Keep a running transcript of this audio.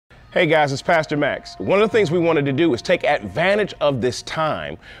Hey guys, it's Pastor Max. One of the things we wanted to do is take advantage of this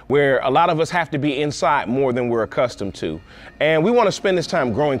time where a lot of us have to be inside more than we're accustomed to. And we want to spend this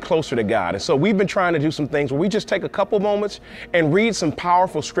time growing closer to God. And so we've been trying to do some things where we just take a couple moments and read some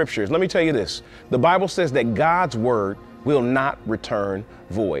powerful scriptures. Let me tell you this. The Bible says that God's word will not return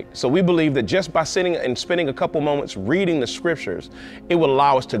void. So we believe that just by sitting and spending a couple moments reading the scriptures, it will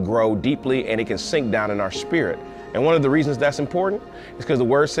allow us to grow deeply and it can sink down in our spirit. And one of the reasons that's important is because the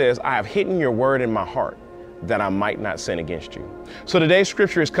word says, I have hidden your word in my heart that I might not sin against you. So today's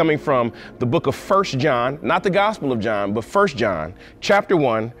scripture is coming from the book of 1 John, not the Gospel of John, but 1 John, chapter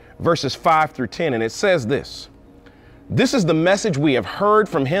 1, verses 5 through 10. And it says this: This is the message we have heard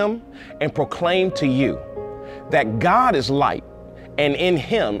from him and proclaimed to you, that God is light and in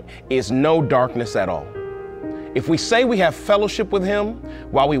him is no darkness at all. If we say we have fellowship with him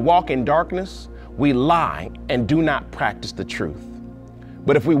while we walk in darkness, we lie and do not practice the truth.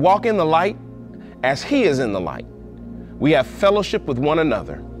 But if we walk in the light, as he is in the light, we have fellowship with one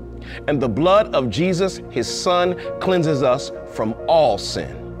another. And the blood of Jesus, his son, cleanses us from all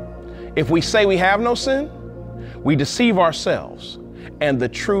sin. If we say we have no sin, we deceive ourselves, and the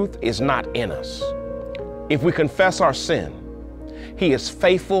truth is not in us. If we confess our sin, he is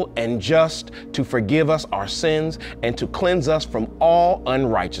faithful and just to forgive us our sins and to cleanse us from all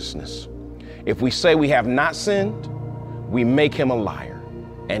unrighteousness. If we say we have not sinned, we make him a liar,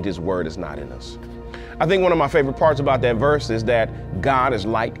 and his word is not in us. I think one of my favorite parts about that verse is that God is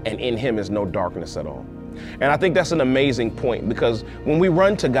light and in him is no darkness at all. And I think that's an amazing point, because when we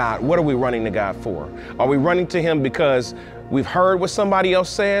run to God, what are we running to God for? Are we running to him because we've heard what somebody else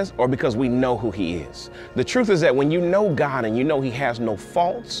says, or because we know who he is? The truth is that when you know God and you know he has no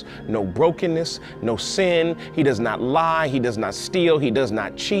faults, no brokenness, no sin, he does not lie, he does not steal, he does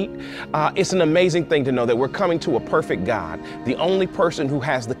not cheat. It's an amazing thing to know that we're coming to a perfect God, the only person who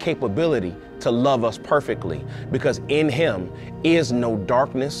has the capability to love us perfectly, because in him is no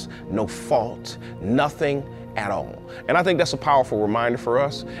darkness, no fault, nothing at all. And I think that's a powerful reminder for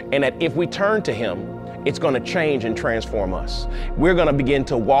us, and that if we turn to him, it's going to change and transform us. We're going to begin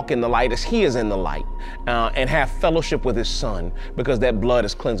to walk in the light as he is in the light, and have fellowship with his son, because that blood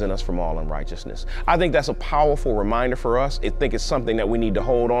is cleansing us from all unrighteousness. I think that's a powerful reminder for us. I think it's something that we need to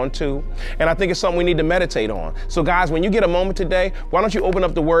hold on to, and I think it's something we need to meditate on. So guys, when you get a moment today, why don't you open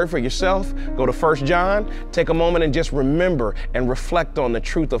up the word for yourself, go to 1 John, take a moment and just remember and reflect on the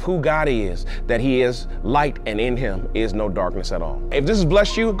truth of who God is, that he is light and in him is no darkness at all. If this has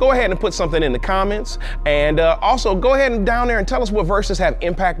blessed you, go ahead and put something in the comments. And also go ahead and down there and tell us what verses have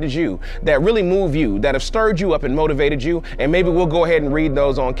impacted you, that really move you, that have stirred you up and motivated you. And maybe we'll go ahead and read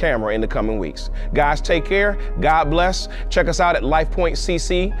those on camera in the coming weeks. Guys, take care. God bless. Check us out at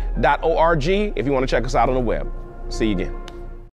lifepointcc.org if you want to check us out on the web. See you again.